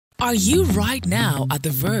Are you right now at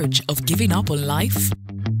the verge of giving up on life?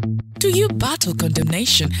 Do you battle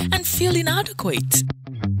condemnation and feel inadequate?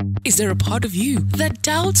 Is there a part of you that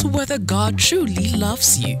doubts whether God truly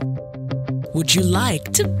loves you? Would you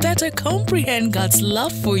like to better comprehend God's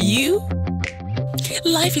love for you?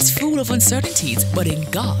 Life is full of uncertainties, but in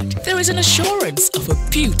God, there is an assurance of a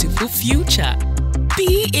beautiful future.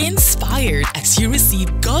 Be inspired as you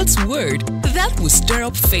receive God's word that will stir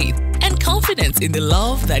up faith and confidence in the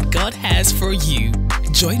love that God has for you.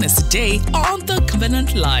 Join us today on the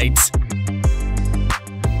Covenant Light.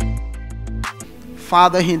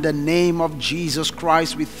 Father, in the name of Jesus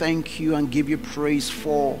Christ, we thank you and give you praise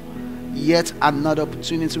for yet another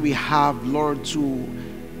opportunity we have, Lord, to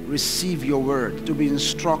receive your word, to be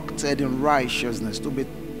instructed in righteousness, to be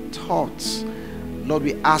taught. Lord,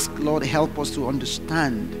 we ask, Lord, help us to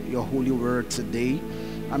understand your holy word today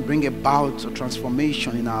and bring about a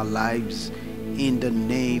transformation in our lives in the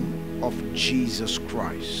name of Jesus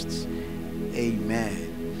Christ.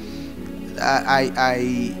 Amen. I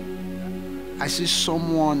see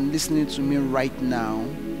someone listening to me right now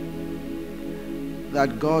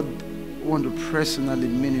that God wants to personally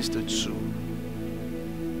minister to.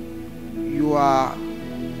 You are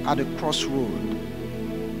at a crossroad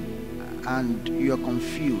and you are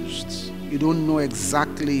confused. You don't know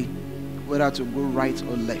exactly whether to go right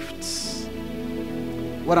or left.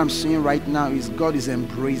 What I'm saying right now is God is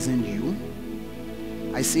embracing you.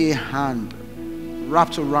 I see a hand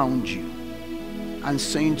wrapped around you and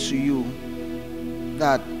saying to you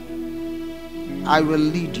that I will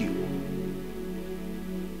lead you.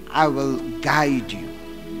 I will guide you.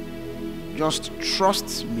 Just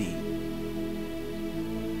trust me.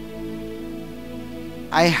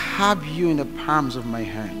 I have you in the palms of my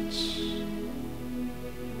hands.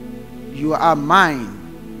 You are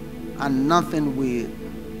mine, and nothing will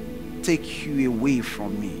take you away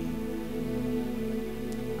from me.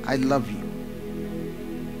 I love you.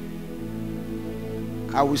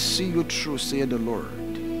 I will see you through, saith the Lord.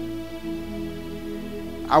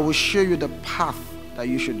 I will show you the path that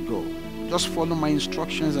you should go. Just follow my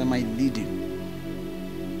instructions and my leading.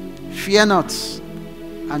 Fear not,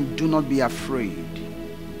 and do not be afraid.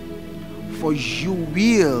 For you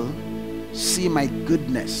will see my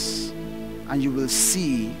goodness, and you will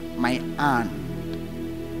see my hand,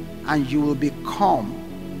 and you will become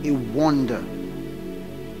a wonder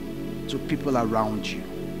to people around you.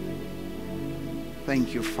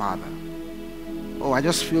 Thank you, Father. Oh, I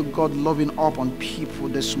just feel God loving up on people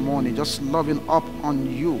this morning, just loving up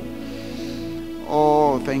on you.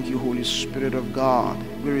 Oh, thank you, Holy Spirit of God.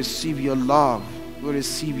 We receive your love. We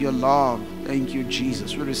receive your love. Thank you,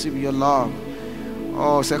 Jesus. We receive your love.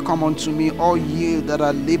 Oh, say, come unto me, all ye that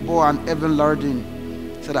are labor and heavy laden,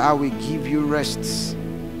 so that I will give you rest.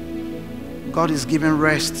 God is giving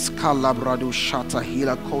rest. He's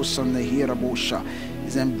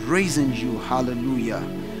embracing you. Hallelujah.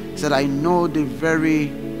 He said, I know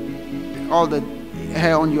all the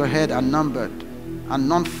hair on your head are numbered, and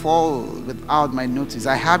none fall without my notice.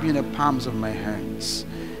 I have you in the palms of my hands.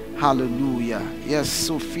 Hallelujah. Yes,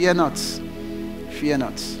 so fear not. Fear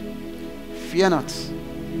not. Fear not.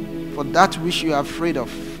 For that which you are afraid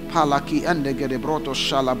of, Palaki and the Gerebroto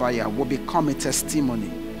Shalabaya, will become a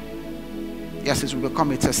testimony. Yes, it will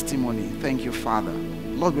become a testimony. Thank you, Father.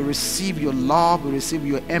 Lord, we receive your love. We receive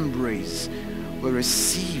your embrace. We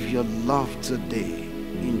receive your love today.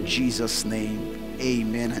 In Jesus' name.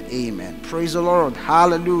 Amen and amen. Praise the Lord.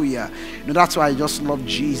 Hallelujah. You know, that's why I just love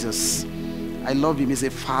Jesus. I love him. He's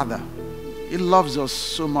a father. He loves us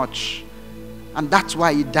so much. And that's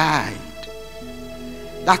why he died.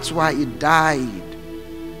 That's why he died.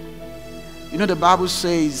 You know, the Bible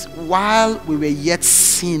says, while we were yet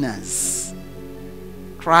sinners,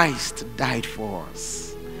 Christ died for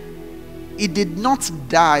us. He did not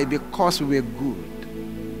die because we were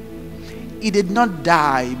good. He did not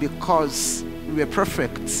die because we were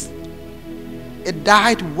perfect. He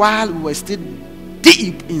died while we were still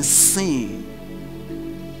deep in sin.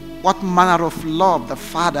 What manner of love the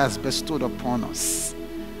Father has bestowed upon us,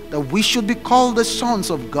 that we should be called the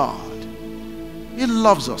sons of God. He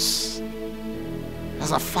loves us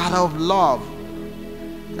as a Father of love.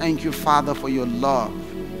 Thank you, Father, for your love.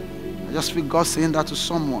 I just feel God saying that to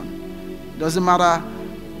someone. It doesn't matter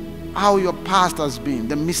how your past has been,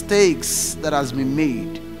 the mistakes that has been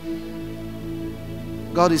made.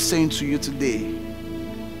 God is saying to you today,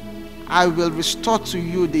 I will restore to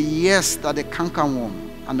you the years that the cankerworm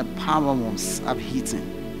and the palmerworms have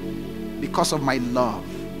eaten. Because of my love,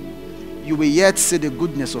 you will yet see the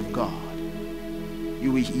goodness of God.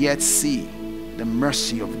 You will yet see the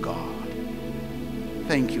mercy of God.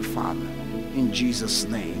 Thank you, Father. in Jesus'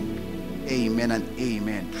 name. Amen and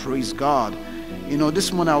amen. Praise God. You know,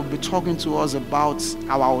 this morning I'll be talking to us about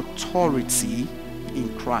our authority in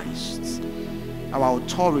Christ. Our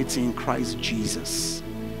authority in Christ Jesus.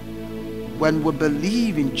 When we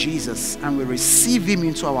believe in Jesus and we receive him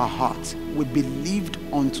into our heart, we believed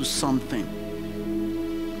unto something.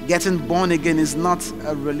 Getting born again is not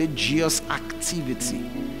a religious activity.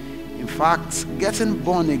 In fact, getting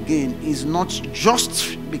born again is not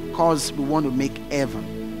just because we want to make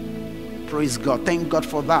heaven. Praise God. Thank God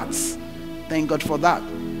for that. Thank God for that.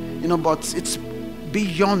 You know, but it's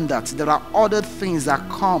beyond that. There are other things that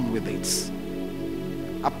come with it.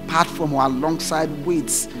 Apart from or alongside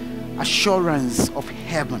with assurance of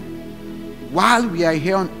heaven. While we are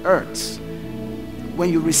here on earth,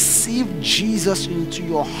 when you receive Jesus into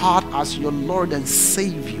your heart as your Lord and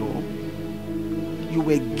Savior, you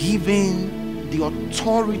were given the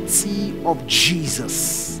authority of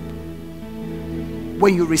Jesus.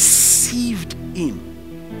 When you received him,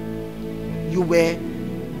 you were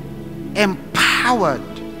empowered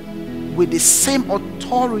with the same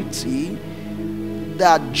authority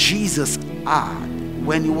that Jesus had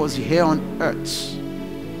when he was here on earth.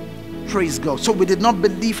 Praise God. So we did not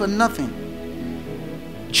believe for nothing.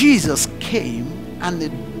 Jesus came and he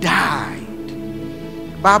died.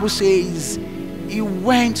 The Bible says he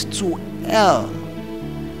went to hell,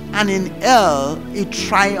 and in hell he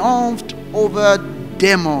triumphed over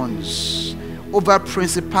demons, over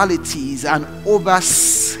principalities, and over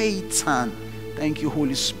Satan. Thank you,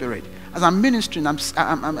 Holy Spirit. As I'm ministering, I'm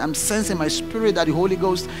sensing my spirit that the Holy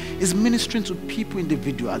Ghost is ministering to people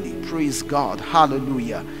individually. Praise God.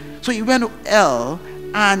 Hallelujah. So he went to hell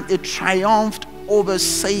and he triumphed over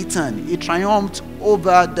Satan. He triumphed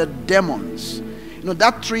over the demons. You know,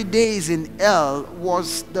 that 3 days in hell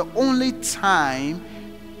was the only time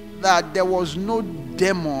that there was no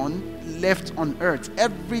demon left on earth.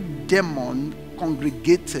 Every demon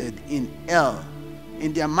congregated in hell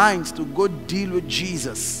in their minds to go deal with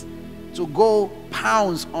Jesus, to go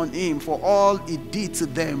pounce on him for all he did to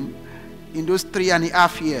them in those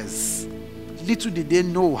 3.5 years. Little did they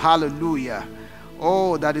know, hallelujah,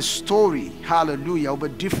 oh, that the story, hallelujah, will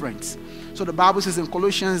be different. So the Bible says in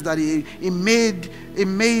Colossians that he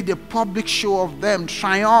made a public show of them,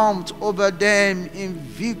 triumphed over them in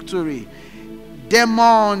victory.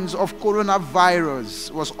 Demons of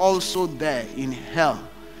coronavirus was also there in hell.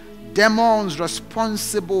 Demons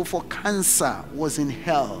responsible for cancer was in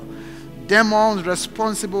hell. Demons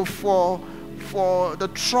responsible for the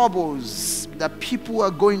troubles that people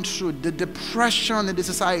are going through, the depression in the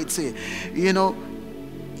society, you know,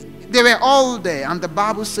 they were all there. And the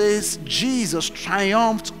Bible says Jesus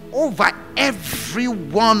triumphed over every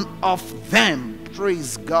one of them.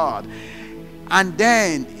 Praise God. And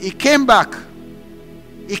then he came back.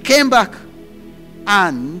 He came back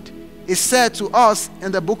and he said to us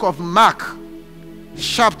in the book of Mark,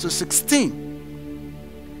 chapter 16.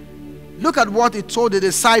 Look at what he told the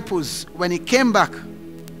disciples when he came back.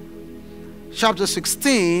 Chapter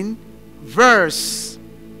 16, verse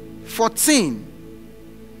 14.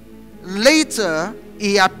 Later,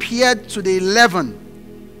 he appeared to the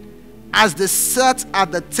 11 as they sat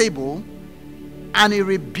at the table, and he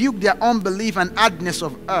rebuked their unbelief and hardness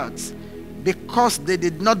of heart, because they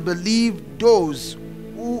did not believe those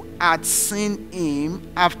who had seen him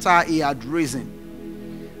after he had risen.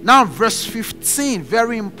 Now, verse 15,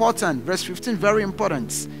 very important. Verse 15, very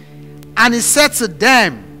important. And he said to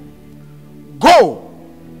them, "Go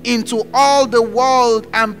into all the world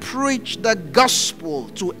and preach the gospel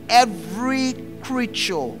to every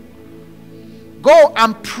creature." Go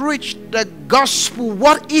and preach the gospel.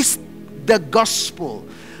 What is the gospel?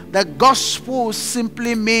 The gospel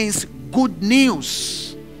simply means good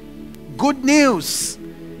news. Good news.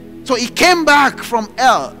 So he came back from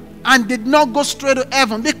hell and did not go straight to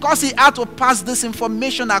heaven because he had to pass this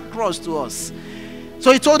information across to us.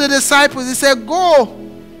 So he told the disciples, he said, "Go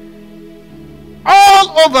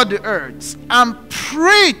all over the earth and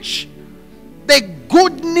preach the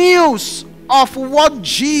good news of what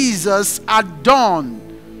Jesus had done."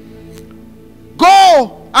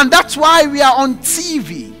 Go. And that's why we are on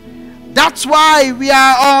TV. That's why we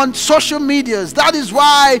are on social medias. That is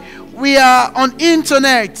why we are on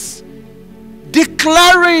internet,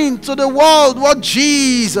 declaring to the world what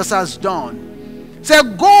Jesus has done. Say,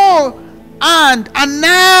 go and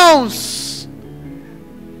announce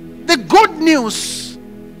the good news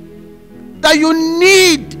that you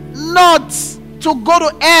need not to go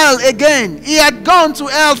to hell again. He had gone to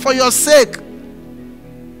hell for your sake.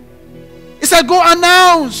 He said, go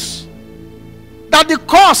announce that the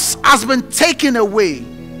curse has been taken away.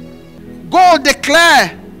 Go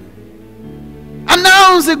declare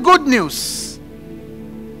Announce the good news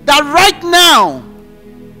that right now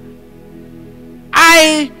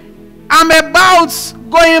I am about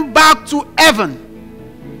going back to heaven,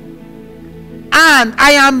 and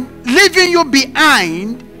I am leaving you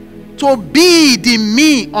behind to be the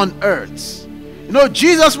me on earth. You know,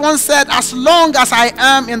 Jesus once said, as long as I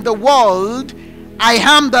am in the world, I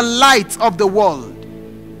am the light of the world.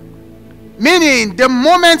 Meaning, the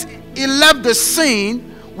moment he left the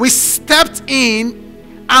scene, we stepped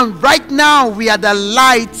in, and right now we are the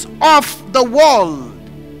light of the world.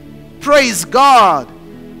 Praise God.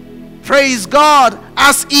 Praise God.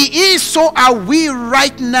 As he is, so are we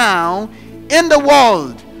right now in the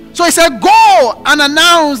world. So he said, go and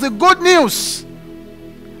announce the good news.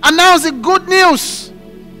 Announce the good news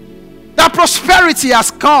that prosperity has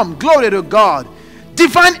come. Glory to God.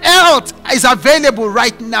 Divine health is available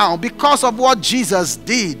right now because of what Jesus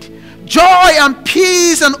did. Joy and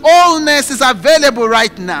peace and wholeness is available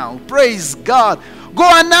right now. Praise God. Go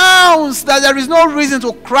announce that there is no reason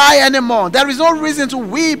to cry anymore. There is no reason to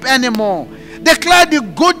weep anymore. Declare the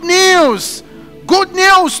good news. Good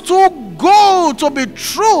news, too good to be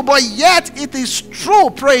true, but yet it is true.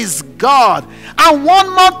 Praise God. And one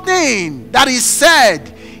more thing that is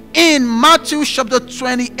said in Matthew chapter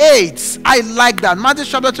 28. I like that. Matthew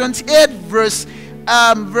chapter 28 verse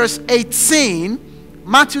 18.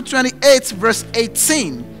 Matthew 28 verse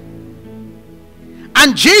 18.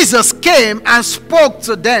 And Jesus came and spoke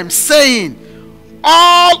to them, saying,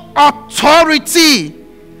 all authority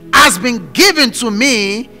has been given to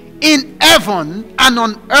me in heaven and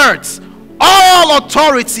on earth. All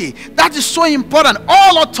authority. That is so important.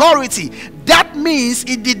 All authority. That means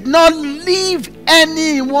it did not leave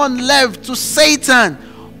anyone left to Satan.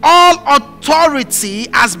 All authority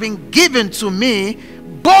has been given to me,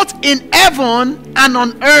 both in heaven and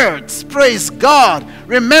on earth. Praise God.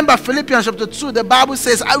 Remember Philippians chapter 2, the Bible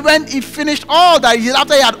says, when he finished all that,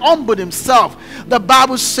 after he had humbled himself, the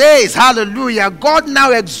Bible says, hallelujah, God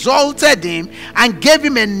now exalted him and gave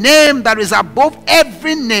him a name that is above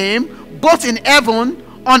every name, both in heaven,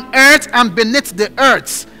 on earth, and beneath the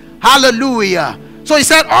earth. Hallelujah. So he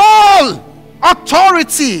said, all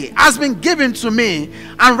authority has been given to me.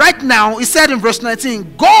 And right now, he said in verse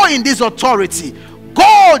 19, go in this authority.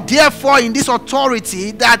 Go therefore in this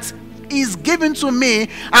authority that is given to me,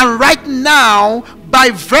 and right now, by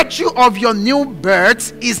virtue of your new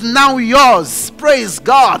birth, is now yours. Praise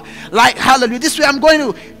God. Like, hallelujah. This way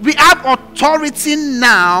we have authority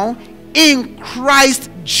now in Christ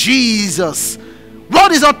Jesus.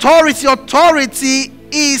 What is authority? Authority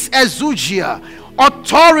is exousia.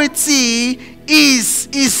 Authority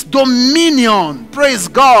is dominion. Praise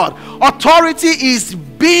God. Authority is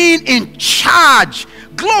being in charge.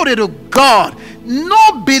 Glory to God.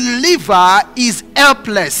 No believer is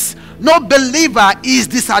helpless. No believer is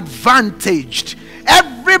disadvantaged.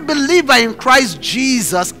 Every believer in Christ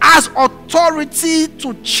Jesus has authority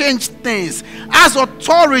to change things, has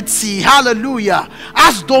authority, hallelujah,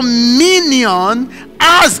 has dominion,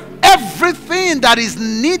 has everything that is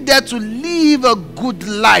needed to live a good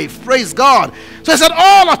life. Praise God. So he said,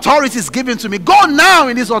 all authority is given to me. Go now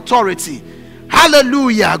in this authority.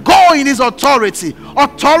 Hallelujah. Go in his authority.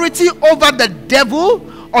 Authority over the devil.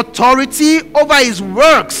 Authority over his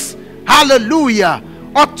works. Hallelujah.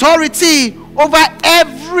 Authority over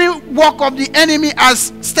every work of the enemy,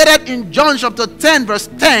 as stated in John chapter 10 verse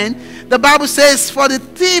 10. The Bible says, for the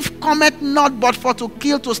thief cometh not but for to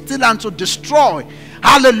kill, to steal, and to destroy.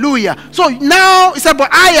 Hallelujah. So now he said, but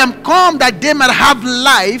I am come that they might have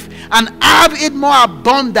life and have it more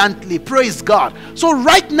abundantly. Praise God. So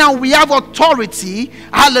right now we have authority,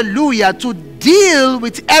 hallelujah, to deal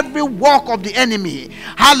with every work of the enemy.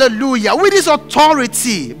 Hallelujah. With this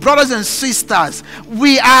authority, brothers and sisters,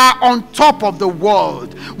 we are on top of the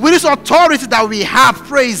world. With this authority that we have,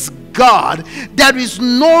 praise God, there is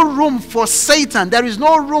no room for Satan. There is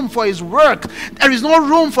no room for his work. There is no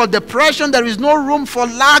room for depression. There is no room for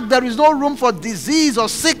lack. There is no room for disease or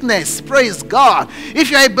sickness. Praise God. If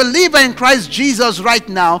you are a believer in Christ Jesus right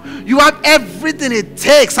now, you have everything it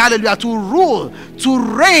takes, hallelujah, to rule, to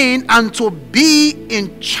reign, and to be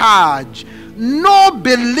in charge. No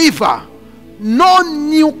believer, no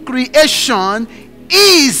new creation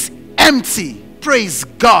is empty. Praise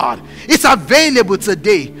God. It's available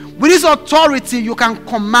today. With this authority, you can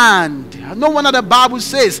command. No wonder the Bible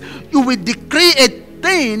says, you will decree a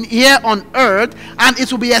thing here on earth, and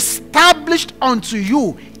it will be established unto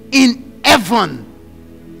you in heaven.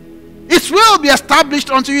 It will be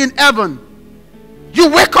established unto you in heaven. You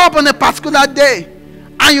wake up on a particular day,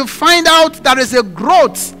 and you find out there is a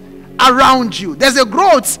growth around you. There's a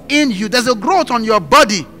growth in you. There's a growth on your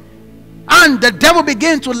body. and the devil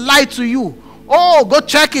begin to lie to you. Oh, go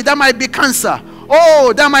check it. That might be cancer.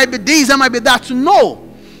 Oh, that might be this. That might be that. No.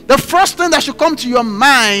 The first thing that should come to your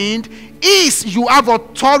mind is you have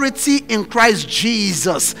authority in Christ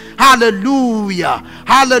Jesus. Hallelujah.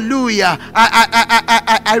 Hallelujah.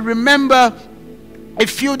 I remember a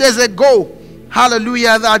few days ago,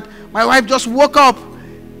 hallelujah, that my wife just woke up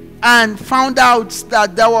and found out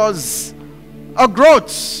that there was a growth,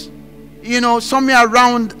 somewhere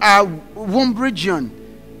around our womb region.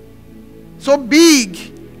 So big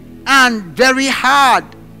and very hard.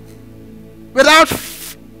 Without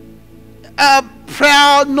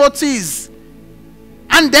prior notice.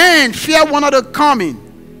 And then fear wanted to come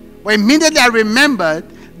in. But immediately I remembered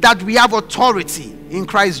that we have authority in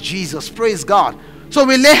Christ Jesus. Praise God. So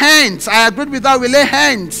we lay hands. I agreed with that. We lay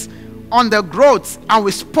hands on the growth, and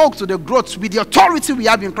we spoke to the growth with the authority we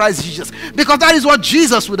have in Christ Jesus, because that is what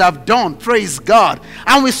Jesus would have done. Praise God.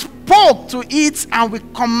 And we spoke to it, and we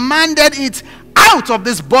commanded it out of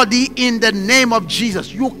this body in the name of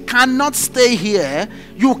Jesus. You cannot stay here.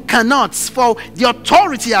 You cannot, for the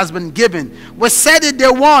authority has been given. We said it day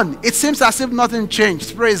one. It seems as if nothing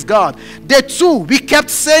changed. Praise God. Day two, we kept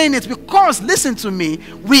saying it because, listen to me,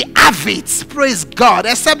 we have it. Praise God.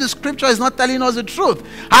 Except the scripture is not telling us the truth.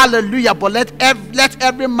 Hallelujah. But let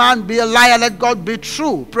every man be a liar. Let God be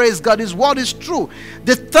true. Praise God. His word is true.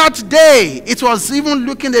 The third day, it was even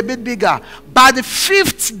looking a bit bigger. By the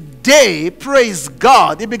fifth day, praise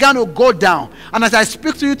God, it began to go down. And as I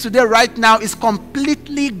speak to you today, right now, it's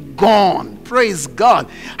completely gone. Praise God.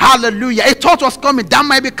 Hallelujah. A thought was coming, that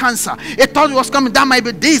might be cancer. A thought was coming, that might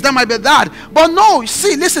be this, that might be that. But no,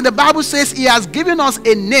 see, listen, the Bible says he has given us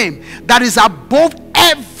a name that is above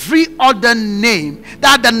every other name.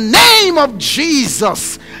 That the name of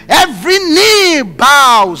Jesus, every knee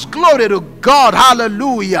bows. Glory to God.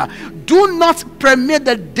 Hallelujah. Do not permit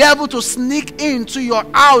the devil to sneak into your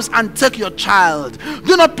house and take your child.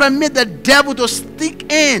 Do not permit the devil to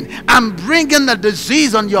sneak in and bring in the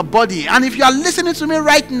disease on your body. And if you are listening to me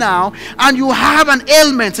right now and you have an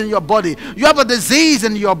ailment in your body, you have a disease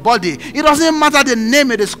in your body, it doesn't matter the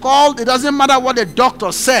name it is called, it doesn't matter what the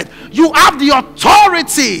doctor said, you have the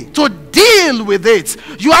authority to deal with it.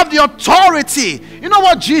 You have the authority. You know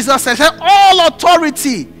what Jesus said? He said, all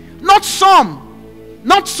authority, not some.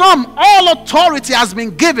 Not some, all authority has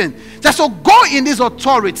been given. So go in this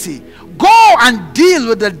authority. Go and deal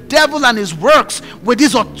with the devil and his works with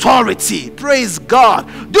this authority. Praise God.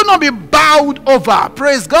 Do not be bowed over.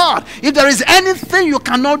 Praise God. If there is anything you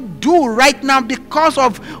cannot do right now because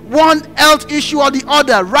of one health issue or the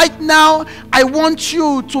other, right now, I want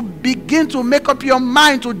you to begin to make up your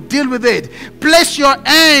mind to deal with it. Place your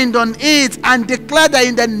hand on it and declare that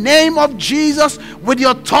in the name of Jesus, with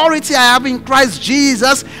the authority I have in Christ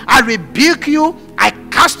Jesus, I rebuke you. I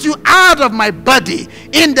cast you out of my body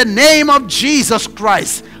in the name of Jesus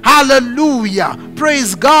Christ. Hallelujah.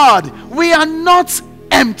 Praise God. We are not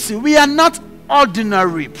empty. We are not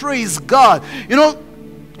ordinary. Praise God. You know,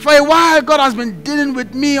 for a while, God has been dealing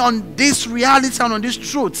with me on this reality and on these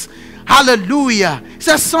truths. Hallelujah. He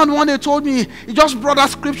said, son, one day told me, he just brought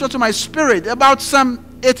that scripture to my spirit about Psalm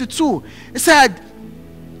 82. He said,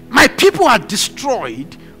 my people are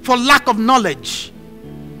destroyed for lack of knowledge.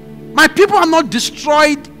 My people are not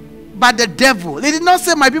destroyed by the devil. They did not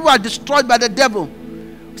say my people are destroyed by the devil.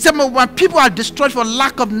 He said my people are destroyed for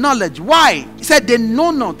lack of knowledge. Why? He said they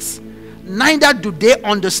know not, neither do they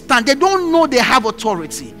understand. They don't know they have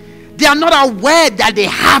authority. They are not aware that they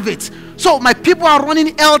have it. So my people are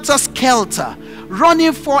running helter-skelter,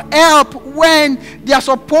 running for help when they are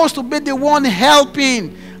supposed to be the one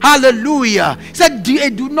helping. Hallelujah. He said they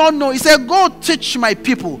do not know. He said go teach my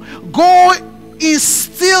people. Go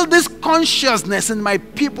instill this consciousness in my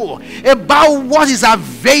people about what is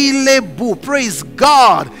available. Praise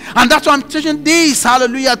God. And that's why I'm teaching this,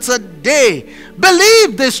 hallelujah, today.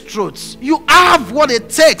 Believe these truths. You have what it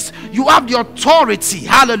takes. You have the authority,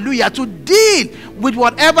 hallelujah, to deal with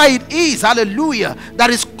whatever it is, hallelujah, that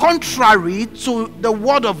is contrary to the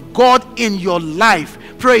word of God in your life.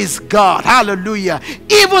 Praise God. Hallelujah.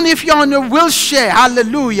 Even if you're on a wheelchair,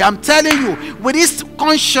 hallelujah, I'm telling you, with this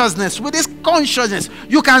consciousness,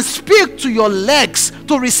 you can speak to your legs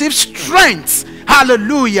to receive strength.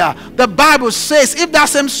 Hallelujah. The Bible says if that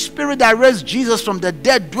same spirit that raised Jesus from the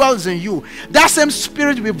dead dwells in you, that same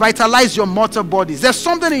spirit will vitalize your mortal bodies. There's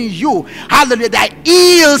something in you, hallelujah, that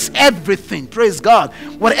heals everything. Praise God.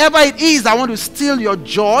 Whatever it is that want to steal your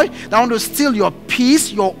joy, that want to steal your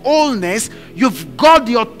peace, your wholeness, you've got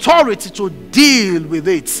the authority to deal with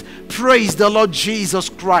it. Praise the Lord Jesus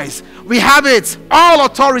Christ. We have it. All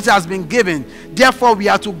authority has been given. Therefore, we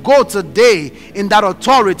are to go today in that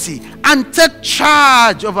authority and take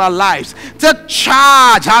charge of our lives. Take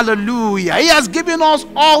charge. Hallelujah. He has given us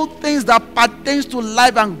all things that pertains to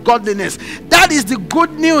life and godliness. That is the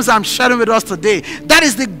good news I'm sharing with us today. That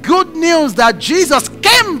is the good news that Jesus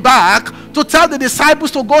came back to tell the disciples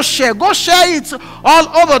to go share. Go share it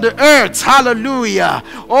all over the earth. Hallelujah.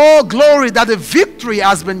 Oh, glory that the victory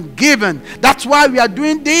has been given. That's why we are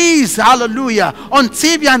doing this. Hallelujah. On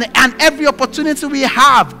TV and every opportunity we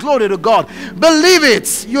have. Glory to God. Believe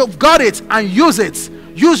it. You've got it and use it.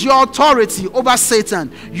 Use your authority over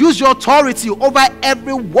Satan. Use your authority over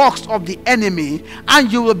every works of the enemy,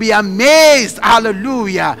 and you will be amazed,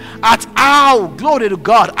 hallelujah, at how, glory to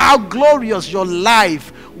God, how glorious your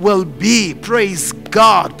life will be. Praise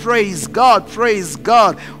God, praise God, praise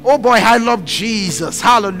God. Oh boy, I love Jesus.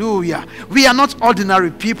 Hallelujah. We are not ordinary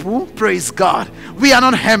people. Praise God. We are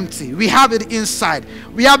not empty. We have it inside.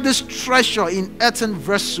 We have this treasure in earthen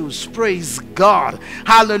vessels. Praise God.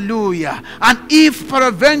 Hallelujah. And if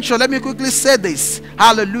peradventure, let me quickly say this.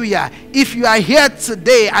 Hallelujah. If you are here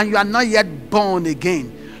today and you are not yet born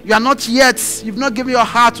again, you've not given your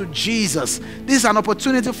heart to Jesus, this is an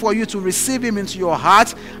opportunity for you to receive him into your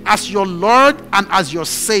heart as your Lord and as your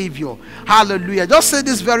Savior. Hallelujah. Just say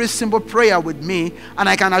this very simple prayer with me, and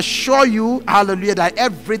I can assure you, hallelujah, that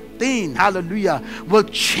everything, hallelujah, will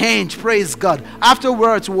change. Praise God.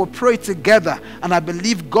 Afterwards, we will pray together, and I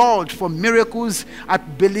believe God for miracles. I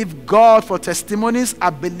believe God for testimonies. I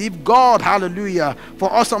believe God, hallelujah,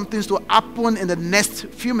 for awesome things to happen in the next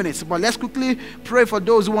few minutes. But let's quickly pray for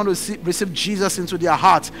those who want to receive Jesus into their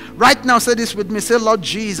hearts. Right now, say this with me. Say, Lord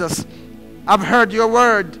Jesus, I've heard your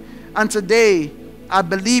word, and today I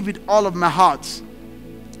believe with all of my heart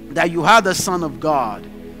that you are the Son of God,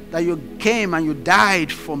 that you came and you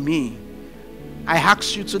died for me. I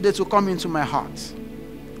ask you today to come into my heart.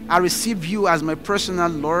 I receive you as my personal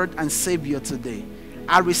Lord and Savior today.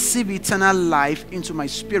 I receive eternal life into my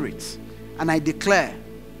spirit, and I declare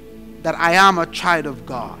that I am a child of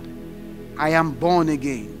God. I am born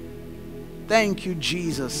again. Thank you,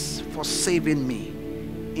 Jesus, for saving me.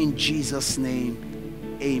 In Jesus' name,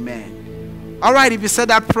 amen. All right, if you said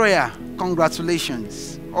that prayer,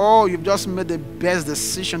 congratulations. Oh, you've just made the best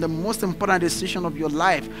decision, the most important decision of your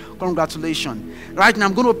life. Congratulations. Right now,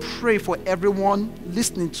 I'm going to pray for everyone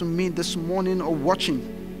listening to me this morning or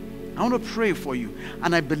watching. I want to pray for you,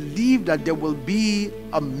 and I believe that there will be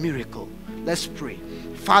a miracle. Let's pray.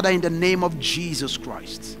 Father, in the name of Jesus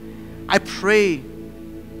Christ, I pray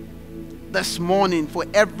this morning for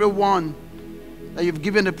everyone that you've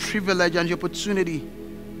given the privilege and the opportunity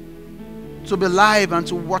to be live and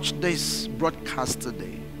to watch this broadcast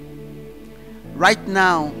today. Right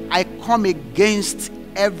now, I come against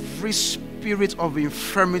every spirit of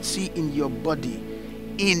infirmity in your body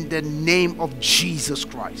in the name of Jesus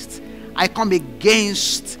Christ. I come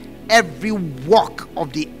against every work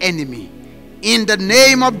of the enemy in the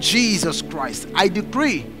name of Jesus Christ. I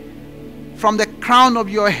decree from the crown of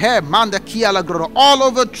your hair, all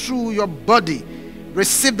over through your body,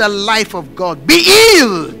 receive the life of God. Be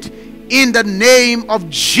healed in the name of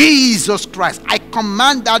Jesus Christ. I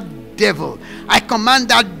command that devil, I command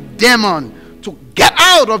that demon to get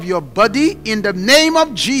out of your body in the name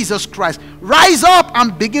of Jesus Christ. Rise up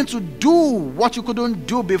and begin to do what you couldn't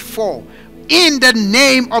do before in the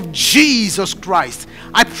name of Jesus Christ.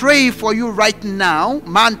 I pray for you right now.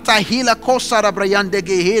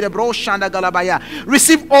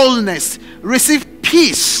 Receive wholeness, receive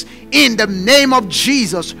peace in the name of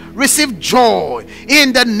Jesus. Receive joy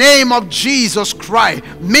in the name of Jesus Christ.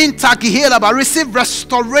 Receive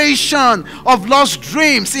restoration of lost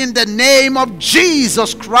dreams in the name of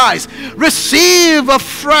Jesus Christ. Receive a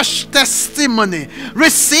fresh testimony.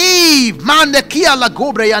 Receive,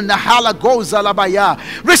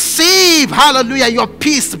 receive, hallelujah, your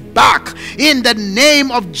peace back in the name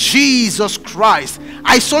of Jesus Christ.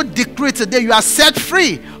 I so decree today you are set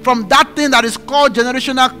free from that thing that is called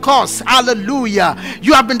generational curse. Hallelujah.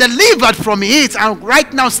 You have been delivered from it, and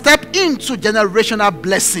right now step into generational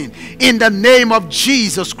blessing in the name of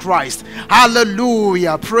Jesus Christ.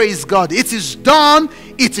 Hallelujah. Praise God. It is done.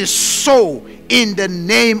 It is so in the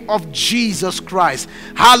name of Jesus Christ.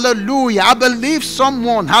 Hallelujah. I believe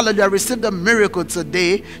someone, hallelujah, received a miracle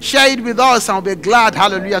today. Share it with us, and I'll be glad,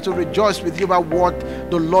 hallelujah, to rejoice with you about what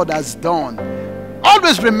the Lord has done.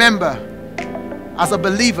 Always remember, as a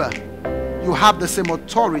believer, you have the same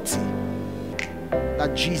authority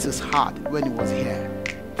that Jesus had when he was here.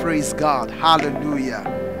 Praise God. Hallelujah.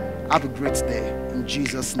 Have a great day. In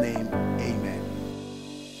Jesus' name, amen.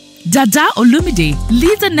 Dada Olumide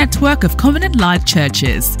leads a network of Covenant Life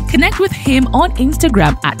churches. Connect with him on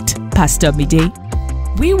Instagram at Pastor Mide.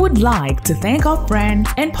 We would like to thank our friends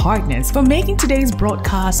and partners for making today's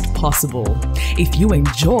broadcast possible. If you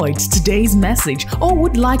enjoyed today's message or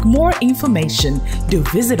would like more information, do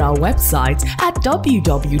visit our website at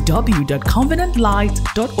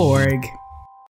www.covenantlight.org.